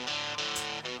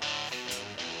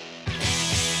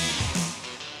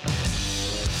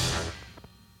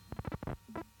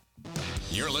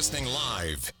You're listening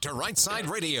live to Right Side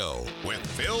Radio with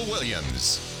Phil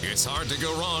Williams. It's hard to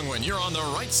go wrong when you're on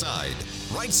the right side.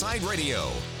 Right Side Radio.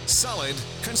 Solid,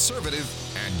 conservative,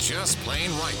 and just plain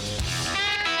right.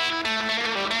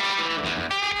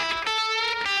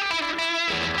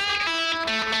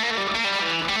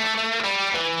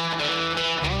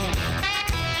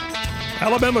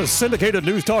 Alabama's syndicated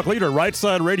news talk leader, Right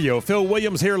Side Radio. Phil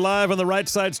Williams here live in the Right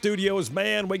Side studios.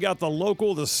 Man, we got the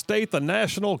local, the state, the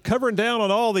national, covering down on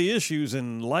all the issues.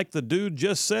 And like the dude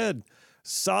just said,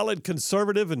 solid,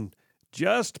 conservative, and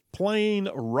just plain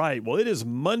right. Well, it is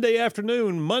Monday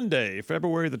afternoon, Monday,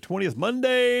 February the 20th.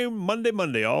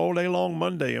 Monday, all day long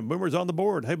Monday. And Boomer's on the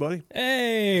board. Hey, buddy.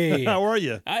 Hey. How are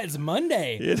you? It's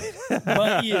Monday.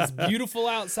 But it's beautiful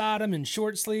outside. I'm in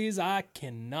short sleeves. I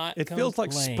cannot It feels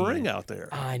like spring out there.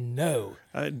 I know.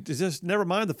 Just never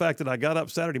mind the fact that I got up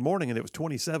Saturday morning and it was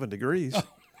 27 degrees.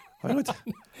 It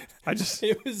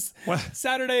was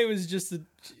Saturday was just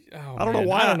I don't know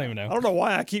why. I don't even know. I don't know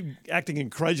why I keep acting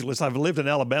incredulous. I've lived in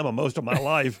Alabama most of my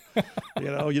life.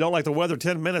 You don't like the weather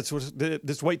 10 minutes.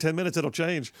 Just wait 10 minutes, it'll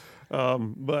change.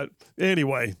 But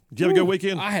anyway, did you have a good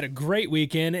weekend? I had a great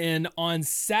weekend. And on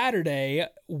Saturday,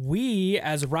 we,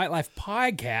 as Right Life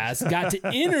Podcast, got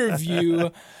to interview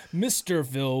Mr.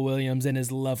 Phil Williams and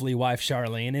his lovely wife,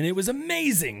 Charlene. And it was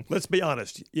amazing. Let's be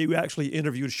honest. You actually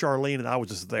interviewed Charlene, and I was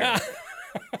just there.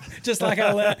 just like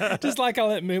I let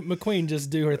McQueen just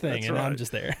do her thing. That's and right. I'm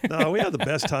just there. No, we had the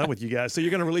best time with you guys. So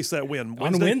you're going to release that when?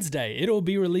 On Wednesday. It'll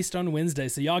be released on Wednesday.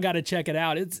 So y'all got to check it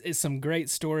out. It's some great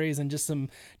stories and just some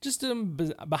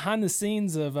behind the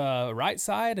scenes of Right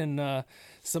Side and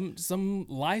some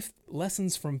life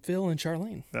lessons from Phil and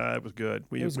Charlene. It was good.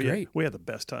 It was great. We had the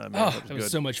best time. It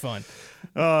was so much fun.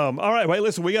 All right, wait,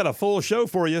 listen, we got a full show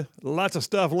for you. Lots of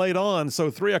stuff laid on. So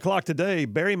 3 o'clock today,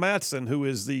 Barry Matson, who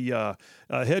is the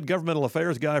head governmental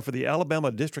affairs guy for the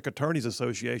Alabama District Attorneys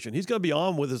Association, he's going to be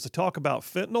on with us to talk about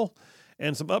fentanyl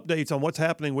and some updates on what's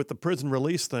happening with the prison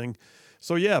release thing.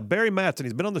 So, yeah, Barry Matson,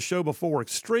 he's been on the show before,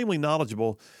 extremely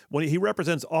knowledgeable. When he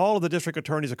represents all of the district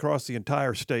attorneys across the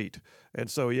entire state. And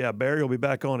so, yeah, Barry will be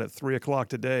back on at 3 o'clock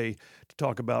today to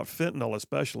talk about fentanyl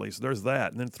especially. So there's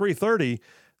that. And then 3:30,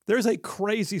 there's a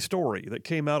crazy story that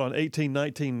came out on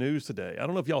 1819 News today. I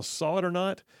don't know if y'all saw it or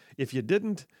not. If you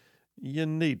didn't, you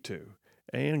need to.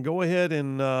 And go ahead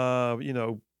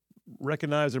and,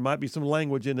 recognize there might be some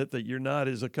language in it that you're not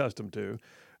as accustomed to.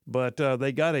 But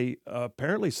they got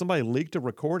apparently somebody leaked a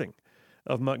recording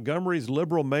of Montgomery's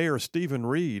liberal mayor, Stephen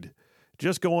Reed,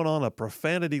 just going on a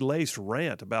profanity-laced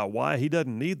rant about why he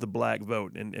doesn't need the black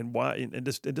vote and why, and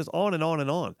just on and on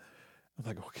and on. I'm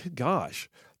like, oh, gosh,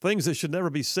 things that should never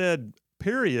be said,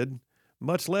 period,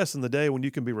 much less in the day when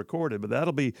you can be recorded. But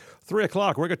that'll be 3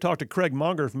 o'clock. We're going to talk to Craig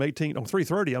Monger from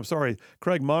 3:30,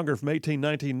 Craig Monger from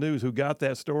 1819 News, who got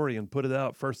that story and put it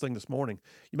out first thing this morning.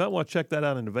 You might want to check that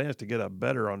out in advance to get a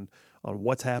better on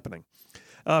what's happening.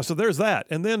 So there's that.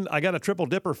 And then I got a triple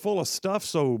dipper full of stuff,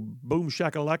 so boom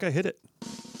shakalaka, hit it.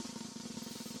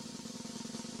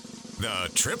 The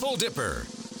Triple Dipper.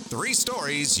 3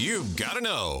 stories you've got to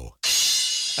know.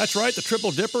 That's right, the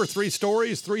Triple Dipper, 3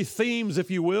 stories, 3 themes,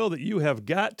 if you will, that you have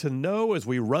got to know as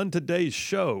we run today's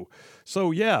show.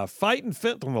 So, yeah, fighting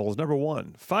fentanyl is number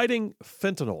 1. Fighting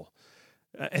fentanyl.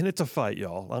 And it's a fight,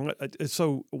 y'all.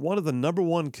 So one of the number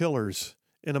 1 killers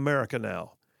in America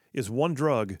now is one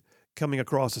drug coming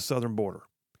across the southern border.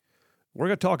 We're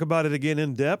going to talk about it again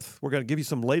in depth. We're going to give you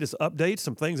some latest updates,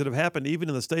 some things that have happened even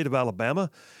in the state of Alabama.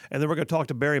 And then we're going to talk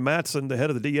to Barry Matson, the head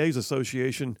of the DA's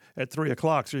Association, at 3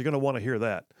 o'clock. So you're going to want to hear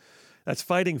that. That's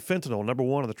fighting fentanyl, number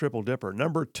 1 on the Triple Dipper.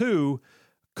 Number 2,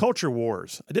 culture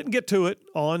wars. I didn't get to it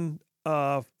on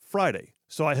Friday,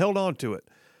 so I held on to it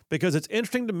because it's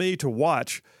interesting to me to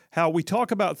watch how we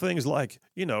talk about things like,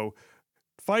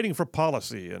 fighting for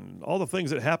policy and all the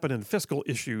things that happen in fiscal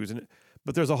issues.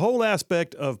 But there's a whole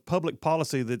aspect of public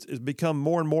policy that has become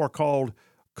more and more called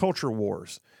culture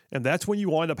wars. And that's when you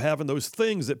wind up having those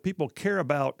things that people care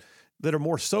about that are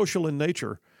more social in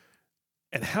nature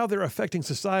and how they're affecting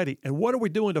society. And what are we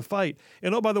doing to fight?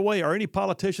 And oh, by the way, are any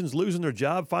politicians losing their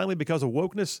job finally because of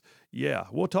wokeness? Yeah,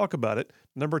 we'll talk about it.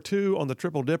 Number 2 on the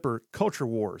Triple Dipper, culture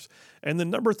wars. And then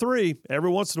number 3, every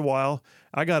once in a while,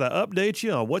 I got to update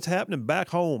you on what's happening back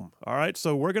home. All right,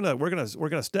 so we're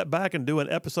gonna step back and do an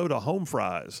episode of home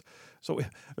fries. So,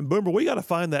 Boomer, we got to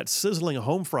find that sizzling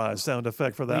home fries sound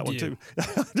effect for that one too.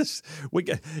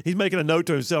 He's making a note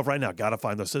to himself right now. Got to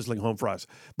find those sizzling home fries.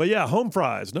 But yeah, home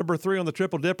fries, number 3 on the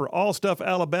Triple Dipper. All Stuff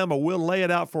Alabama. We'll lay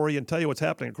it out for you and tell you what's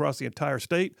happening across the entire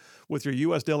state with your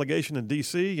U.S. delegation in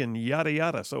D.C. and yada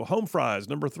yada. So home fries,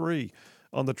 number 3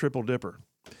 on the Triple Dipper.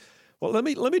 Well, let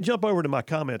me jump over to my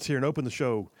comments here and open the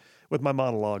show with my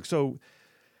monologue. So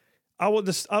I'll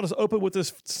just open with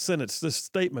this sentence, this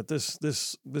statement,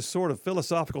 this sort of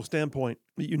philosophical standpoint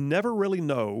that you never really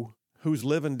know who's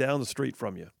living down the street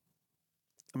from you.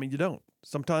 I mean, you don't.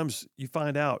 Sometimes you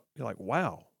find out, you're like,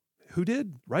 wow, who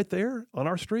did? Right there on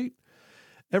our street?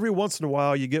 Every once in a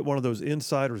while, you get one of those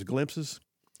insider's glimpses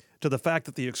to the fact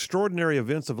that the extraordinary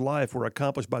events of life were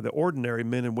accomplished by the ordinary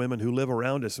men and women who live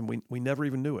around us, and we never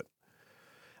even knew it.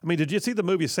 I mean, did you see the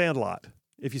movie Sandlot?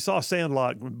 If you saw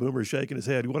Sandlot, Boomer's shaking his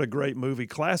head, what a great movie.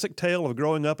 Classic tale of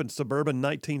growing up in suburban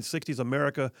 1960s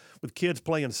America with kids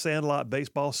playing Sandlot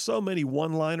baseball. So many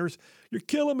one-liners. You're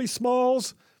killing me,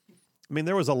 Smalls. I mean,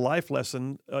 there was a life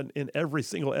lesson in every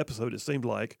single episode, it seemed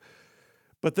like.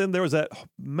 But then there was that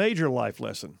major life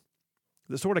lesson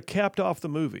that sort of capped off the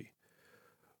movie.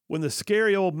 When the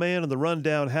scary old man in the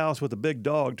rundown house with the big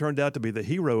dog turned out to be the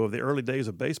hero of the early days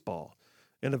of baseball.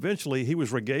 And eventually he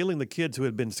was regaling the kids who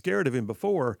had been scared of him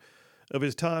before of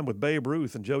his time with Babe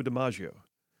Ruth and Joe DiMaggio.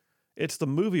 It's the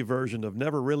movie version of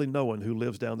never really knowing who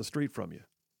lives down the street from you.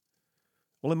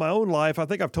 Well, in my own life, I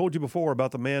think I've told you before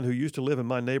about the man who used to live in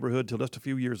my neighborhood till just a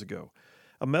few years ago,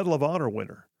 a Medal of Honor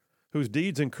winner, whose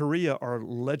deeds in Korea are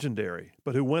legendary,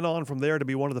 but who went on from there to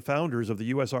be one of the founders of the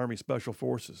U.S. Army Special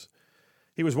Forces.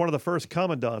 He was one of the first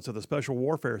commandants of the Special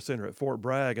Warfare Center at Fort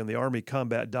Bragg, and the Army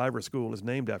Combat Diver School is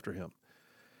named after him.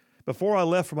 Before I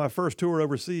left for my first tour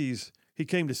overseas, he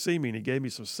came to see me and he gave me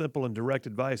some simple and direct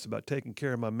advice about taking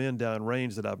care of my men down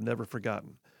range that I've never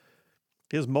forgotten.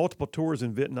 His multiple tours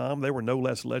in Vietnam, they were no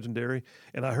less legendary,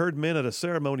 and I heard men at a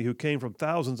ceremony who came from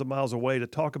thousands of miles away to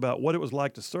talk about what it was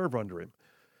like to serve under him.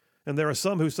 And there are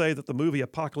some who say that the movie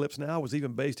Apocalypse Now was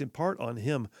even based in part on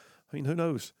him. I mean, who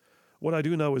knows? What I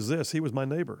do know is this: he was my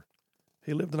neighbor.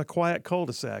 He lived in a quiet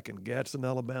cul-de-sac in Gadsden,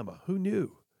 Alabama. Who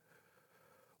knew?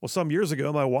 Well, some years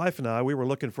ago, my wife and I, we were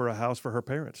looking for a house for her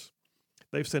parents.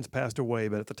 They've since passed away,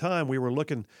 but at the time, we were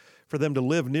looking for them to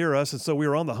live near us, and so we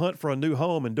were on the hunt for a new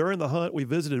home, and during the hunt, we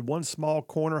visited one small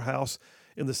corner house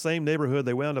in the same neighborhood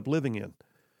they wound up living in.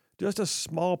 Just a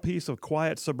small piece of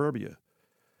quiet suburbia.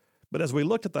 But as we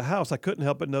looked at the house, I couldn't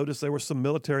help but notice there was some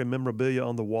military memorabilia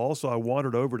on the wall, so I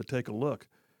wandered over to take a look,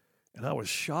 and I was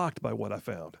shocked by what I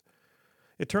found.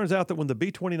 It turns out that when the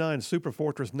B-29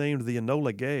 superfortress named the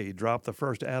Enola Gay dropped the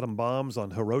first atom bombs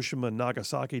on Hiroshima and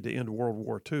Nagasaki to end World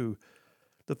War II,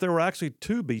 that there were actually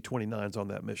two B-29s on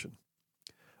that mission.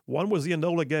 One was the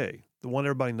Enola Gay, the one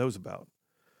everybody knows about.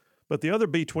 But the other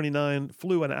B-29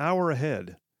 flew an hour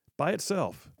ahead, by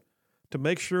itself, to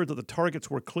make sure that the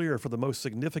targets were clear for the most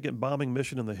significant bombing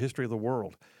mission in the history of the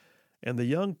world. And the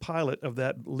young pilot of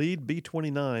that lead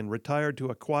B-29 retired to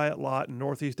a quiet lot in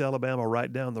northeast Alabama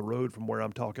right down the road from where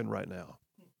I'm talking right now.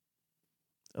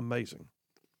 Amazing.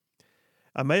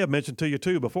 I may have mentioned to you,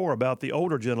 too, before about the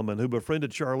older gentleman who befriended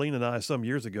Charlene and I some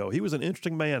years ago. He was an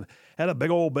interesting man, had a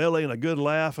big old belly and a good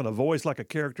laugh and a voice like a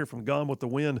character from Gone with the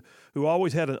Wind, who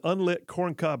always had an unlit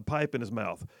corncob pipe in his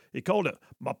mouth. He called it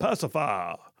my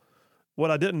pacifier. What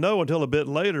I didn't know until a bit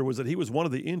later was that he was one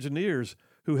of the engineers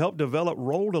who helped develop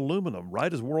rolled aluminum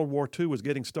right as World War II was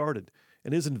getting started.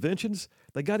 And his inventions,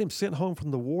 they got him sent home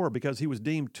from the war because he was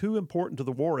deemed too important to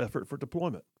the war effort for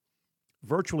deployment.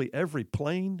 Virtually every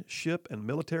plane, ship, and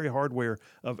military hardware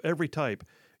of every type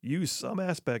used some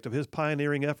aspect of his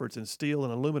pioneering efforts in steel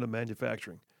and aluminum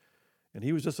manufacturing. And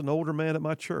he was just an older man at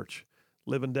my church,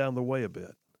 living down the way a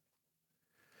bit.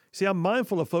 See, I'm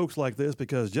mindful of folks like this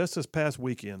because just this past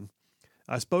weekend,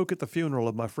 I spoke at the funeral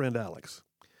of my friend Alex.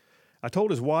 I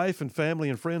told his wife and family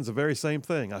and friends the very same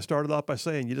thing. I started off by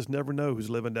saying you just never know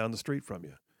who's living down the street from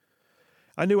you.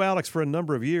 I knew Alex for a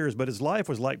number of years, but his life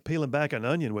was like peeling back an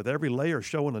onion with every layer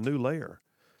showing a new layer.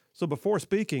 So before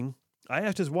speaking, I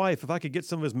asked his wife if I could get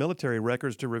some of his military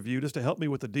records to review just to help me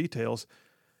with the details,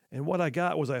 and what I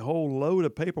got was a whole load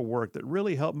of paperwork that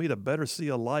really helped me to better see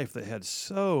a life that had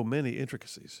so many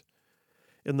intricacies.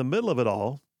 In the middle of it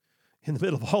all, in the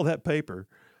middle of all that paper,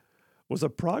 was a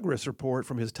progress report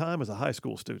from his time as a high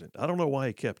school student. I don't know why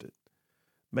he kept it.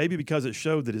 Maybe because it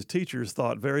showed that his teachers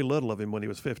thought very little of him when he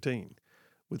was 15,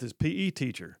 with his PE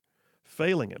teacher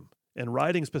failing him and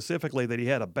writing specifically that he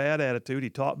had a bad attitude, he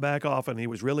taught back often, he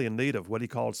was really in need of what he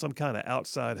called some kind of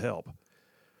outside help.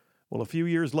 Well, a few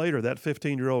years later, that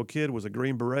 15-year-old kid was a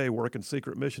Green Beret working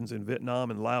secret missions in Vietnam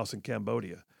and Laos and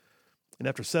Cambodia. And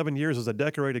after 7 years as a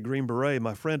decorated Green Beret,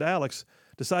 my friend Alex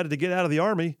decided to get out of the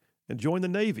Army and join the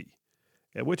Navy,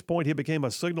 at which point he became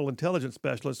a signal intelligence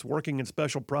specialist working in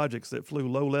special projects that flew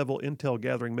low-level intel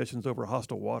gathering missions over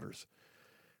hostile waters.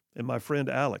 And my friend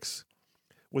Alex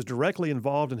was directly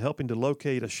involved in helping to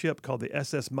locate a ship called the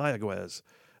SS Mayaguez,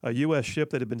 a U.S.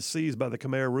 ship that had been seized by the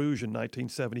Khmer Rouge in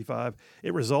 1975.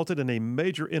 It resulted in a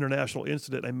major international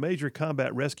incident, a major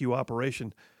combat rescue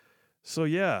operation. So,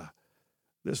 yeah,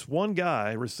 this one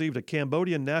guy received a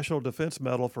Cambodian National Defense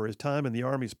Medal for his time in the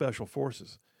Army Special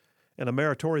Forces and a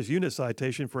meritorious unit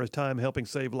citation for his time helping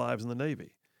save lives in the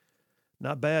Navy.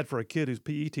 Not bad for a kid whose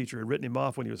PE teacher had written him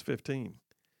off when he was 15.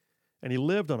 And he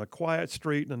lived on a quiet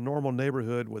street in a normal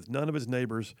neighborhood with none of his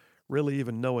neighbors really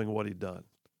even knowing what he'd done.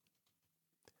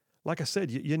 Like I said,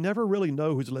 you never really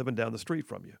know who's living down the street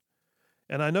from you.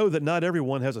 And I know that not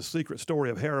everyone has a secret story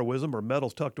of heroism or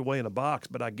medals tucked away in a box,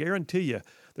 but I guarantee you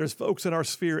there's folks in our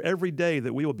sphere every day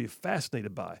that we will be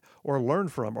fascinated by or learn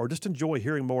from or just enjoy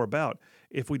hearing more about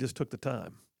if we just took the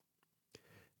time.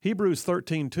 Hebrews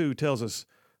 13:2 tells us,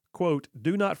 quote,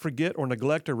 "Do not forget or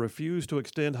neglect or refuse to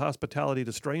extend hospitality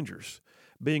to strangers,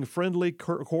 being friendly,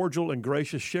 cordial, and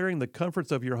gracious, sharing the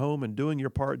comforts of your home and doing your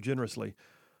part generously,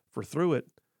 for through it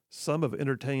some have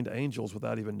entertained angels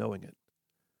without even knowing it."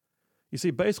 You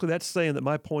see, basically that's saying that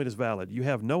my point is valid. You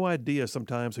have no idea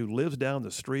sometimes who lives down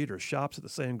the street or shops at the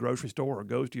same grocery store or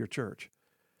goes to your church.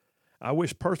 I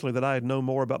wish personally that I had known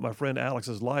more about my friend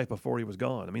Alex's life before he was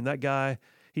gone. I mean, that guy,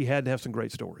 he had to have some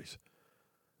great stories.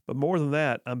 But more than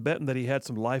that, I'm betting that he had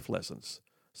some life lessons,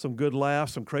 some good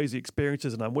laughs, some crazy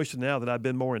experiences, and I'm wishing now that I'd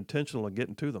been more intentional in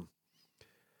getting to them.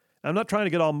 I'm not trying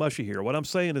to get all mushy here. What I'm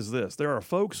saying is this: there are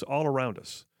folks all around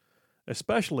us,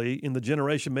 especially in the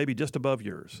generation maybe just above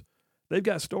yours. They've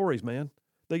got stories, man.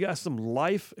 They got some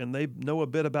life, and they know a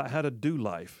bit about how to do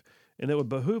life. And it would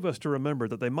behoove us to remember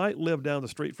that they might live down the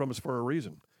street from us for a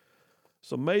reason.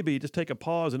 So maybe just take a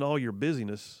pause in all your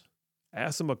busyness,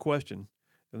 ask them a question,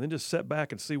 and then just sit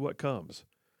back and see what comes.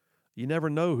 You never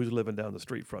know who's living down the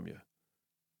street from you.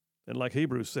 And like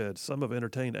Hebrews said, some have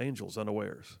entertained angels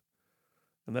unawares.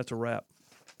 And that's a wrap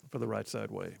for the Right Side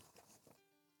Way.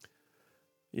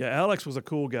 Yeah, Alex was a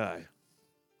cool guy.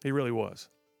 He really was.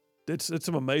 Did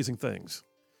some amazing things.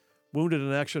 Wounded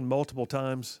in action multiple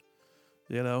times,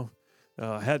 you know.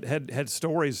 Had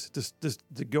stories just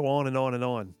to go on and on and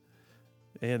on.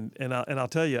 And I'll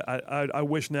tell you, I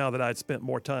wish now that I'd spent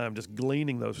more time just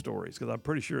gleaning those stories, because I'm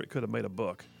pretty sure it could have made a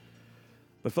book.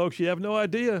 But folks, you have no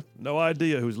idea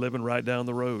who's living right down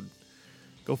the road.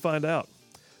 Go find out.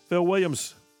 Phil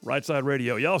Williams, Right Side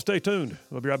Radio. Y'all stay tuned.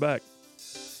 We'll be right back.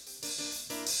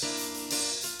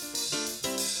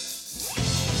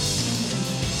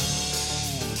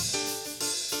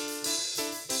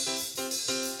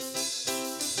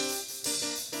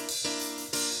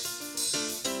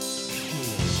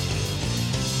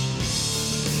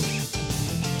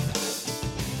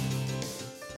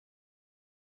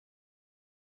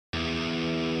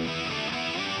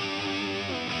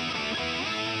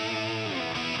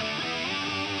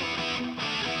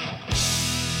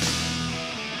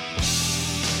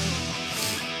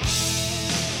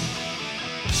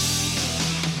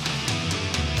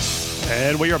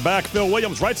 And we are back. Phil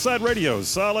Williams, Right Side Radio.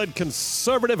 Solid,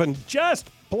 conservative, and just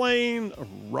plain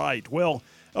right. Well,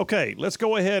 okay, let's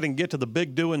go ahead and get to the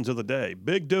big doings of the day.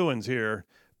 Big doings here.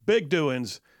 Big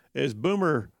doings is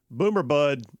Boomer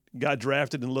Bud got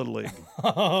drafted in Little League.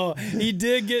 Oh, he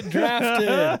did get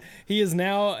drafted. He is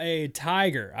now a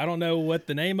Tiger. I don't know what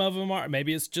the name of them are.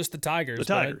 Maybe it's just the Tigers. The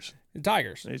Tigers. The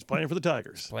Tigers. He's playing for the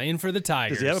Tigers. Playing for the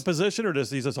Tigers. Does he have a position, or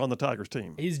does he just on the Tigers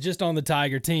team? He's just on the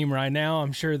Tiger team right now.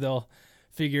 I'm sure they'll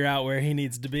figure out where he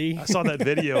needs to be. I saw that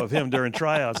video of him during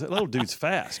tryouts. That little dude's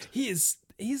fast. He's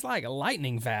like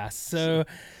lightning fast. So,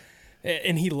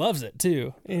 and he loves it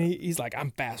too. And he's like,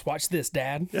 "I'm fast. Watch this,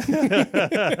 Dad."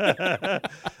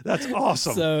 That's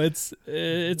awesome. So it's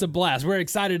a blast. We're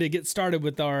excited to get started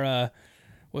with our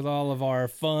with all of our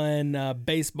fun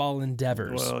baseball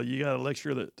endeavors. Well, you got to make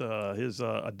sure that his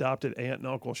adopted aunt and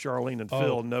uncle Charlene and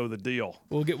Phil know the deal.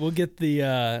 We'll get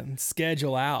the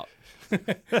schedule out.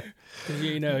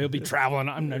 You know, he'll be traveling.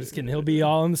 I'm not just kidding. He'll be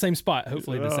all in the same spot,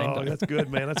 hopefully at the same time. That's good,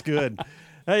 man. That's good.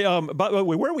 Hey, by the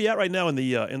way, where are we at right now in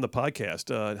the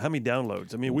podcast? How many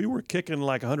downloads? I mean, we were kicking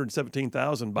like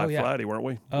 117,000 by Friday, weren't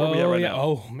we? Where are we at right now?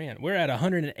 Oh man, we're at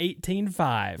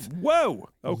 118.5. Whoa.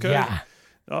 Okay. Yeah.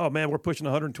 Oh man, we're pushing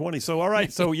 120. So all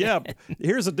right, so yeah,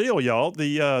 here's the deal, y'all.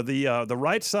 The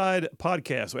Right Side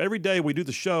podcast. So every day we do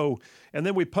the show, and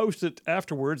then we post it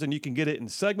afterwards, and you can get it in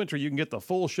segments, or you can get the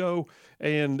full show.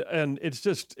 And it's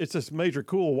just major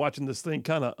cool watching this thing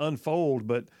kind of unfold.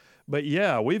 But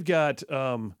yeah, we've got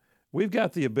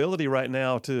the ability right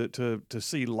now to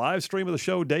see live stream of the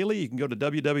show daily. You can go to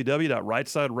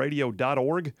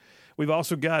www.rightsideradio.org. We've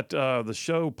also got the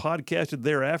show podcasted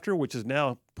thereafter, which is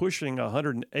now pushing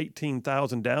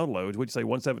 118,000 downloads. Would you say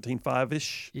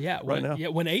 117.5-ish right now? Yeah,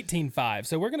 118.5.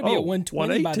 So we're going to be at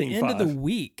 120 by the end of the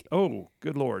week. Oh,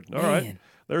 good Lord. All right.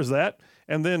 There's that.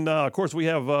 And then, of course, we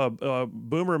have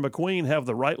Boomer and McQueen have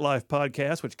the Right Life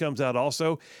podcast, which comes out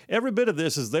also. Every bit of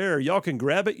this is there. Y'all can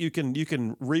grab it. You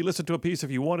can re-listen to a piece if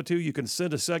you wanted to. You can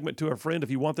send a segment to a friend if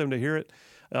you want them to hear it.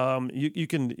 You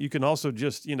can also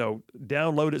just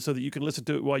download it so that you can listen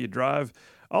to it while you drive.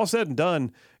 All said and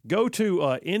done, go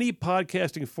to any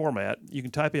podcasting format. You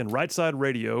can type in Right Side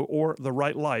Radio or The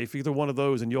Right Life, either one of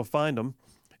those, and you'll find them.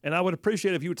 And I would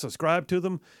appreciate if you would subscribe to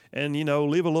them and,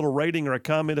 leave a little rating or a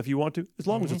comment if you want to, as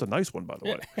long as it's a nice one, by the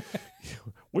way.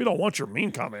 We don't want your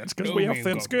mean comments because we have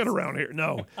thin skin around here.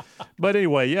 No. But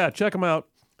anyway, yeah, check them out.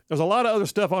 There's a lot of other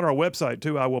stuff on our website,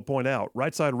 too, I will point out,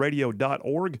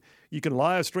 rightsideradio.org. You can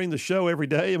live stream the show every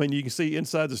day. I mean, you can see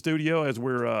inside the studio as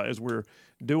we're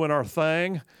doing our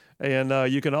thing.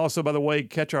 And you can also, by the way,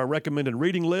 catch our recommended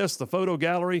reading list, the photo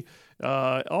gallery,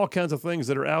 all kinds of things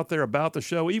that are out there about the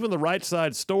show. Even the Right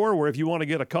Side store, where if you want to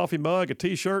get a coffee mug, a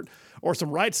T-shirt, or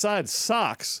some Right Side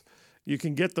socks, you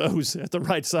can get those at the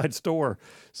Right Side store.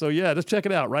 So, yeah, just check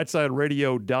it out,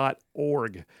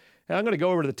 rightsideradio.org. And I'm going to go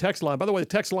over to the text line. By the way, the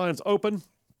text line's open.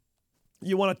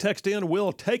 You want to text in,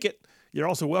 we'll take it. You're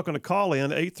also welcome to call in,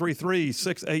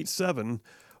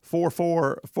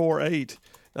 833-687-4448.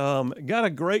 Got a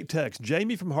great text,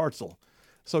 Jamie from Hartselle.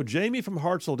 So Jamie from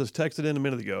Hartselle just texted in a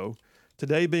minute ago.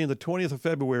 Today being the 20th of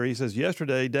February, he says,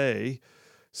 yesterday,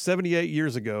 78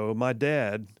 years ago, my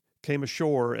dad came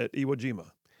ashore at Iwo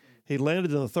Jima. He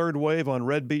landed in the third wave on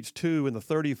Red Beach 2 in the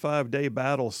 35-day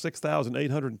battle.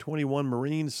 6,821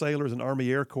 Marines, sailors, and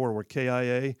Army Air Corps were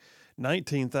KIA.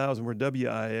 19,000 were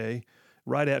WIA.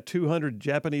 Right at 200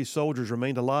 Japanese soldiers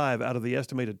remained alive out of the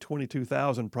estimated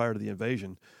 22,000 prior to the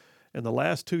invasion. And the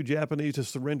last 2 Japanese to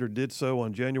surrender did so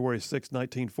on January 6,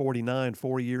 1949,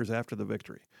 4 years after the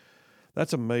victory.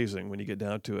 That's amazing when you get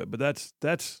down to it. But that's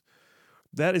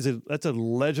a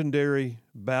legendary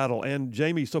battle. And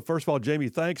Jamie, so first of all, Jamie,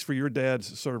 thanks for your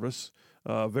dad's service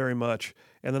very much.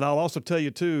 And then I'll also tell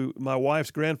you, too, my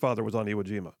wife's grandfather was on Iwo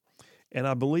Jima. And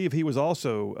I believe he was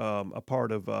also a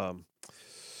part of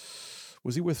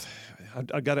was he with?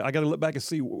 I got to look back and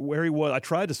see where he was. I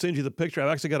tried to send you the picture. I've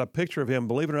actually got a picture of him.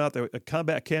 Believe it or not, a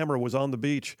combat camera was on the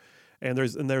beach, and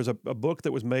there's a book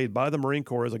that was made by the Marine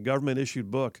Corps as a government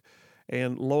issued book,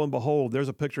 and lo and behold, there's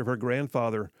a picture of her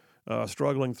grandfather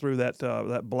struggling through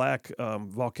that black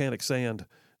volcanic sand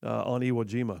on Iwo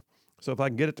Jima. So if I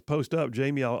can get it to post up,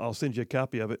 Jamie, I'll send you a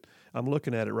copy of it. I'm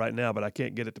looking at it right now, but I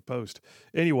can't get it to post.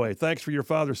 Anyway, thanks for your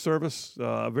father's service.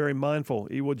 Very mindful.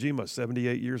 Iwo Jima,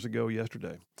 78 years ago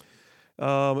yesterday.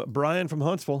 Brian from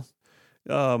Huntsville.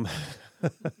 Yeah.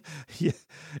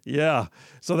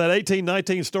 So that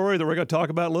 1819 story that we're going to talk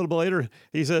about a little bit later,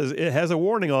 he says it has a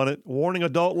warning on it, warning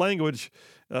adult language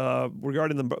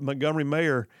regarding the Montgomery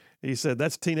mayor. He said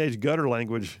that's teenage gutter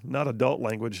language, not adult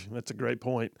language. That's a great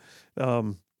point.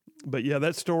 But yeah,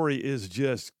 that story is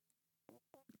just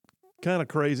kind of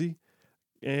crazy,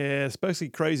 and especially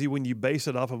crazy when you base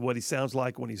it off of what he sounds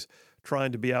like when he's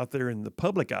trying to be out there in the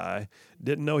public eye.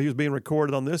 Didn't know he was being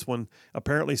recorded on this one.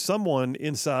 Apparently someone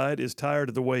inside is tired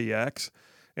of the way he acts,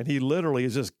 and he literally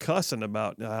is just cussing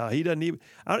about he doesn't even.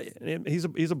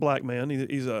 He's a black man.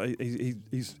 He's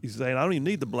saying, I don't even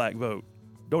need the black vote.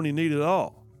 Don't even need it at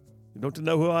all. Don't you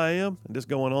know who I am? And just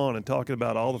going on and talking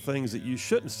about all the things that you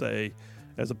shouldn't say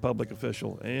as a public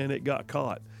official, and it got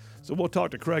caught. So we'll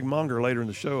talk to Craig Monger later in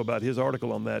the show about his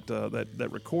article on that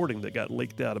recording that got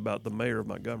leaked out about the mayor of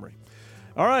Montgomery.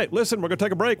 All right, listen, we're going to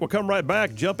take a break. We'll come right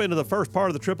back, jump into the first part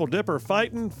of the Triple Dipper,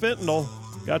 fighting fentanyl.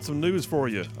 Got some news for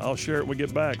you. I'll share it when we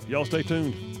get back. Y'all stay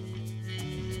tuned.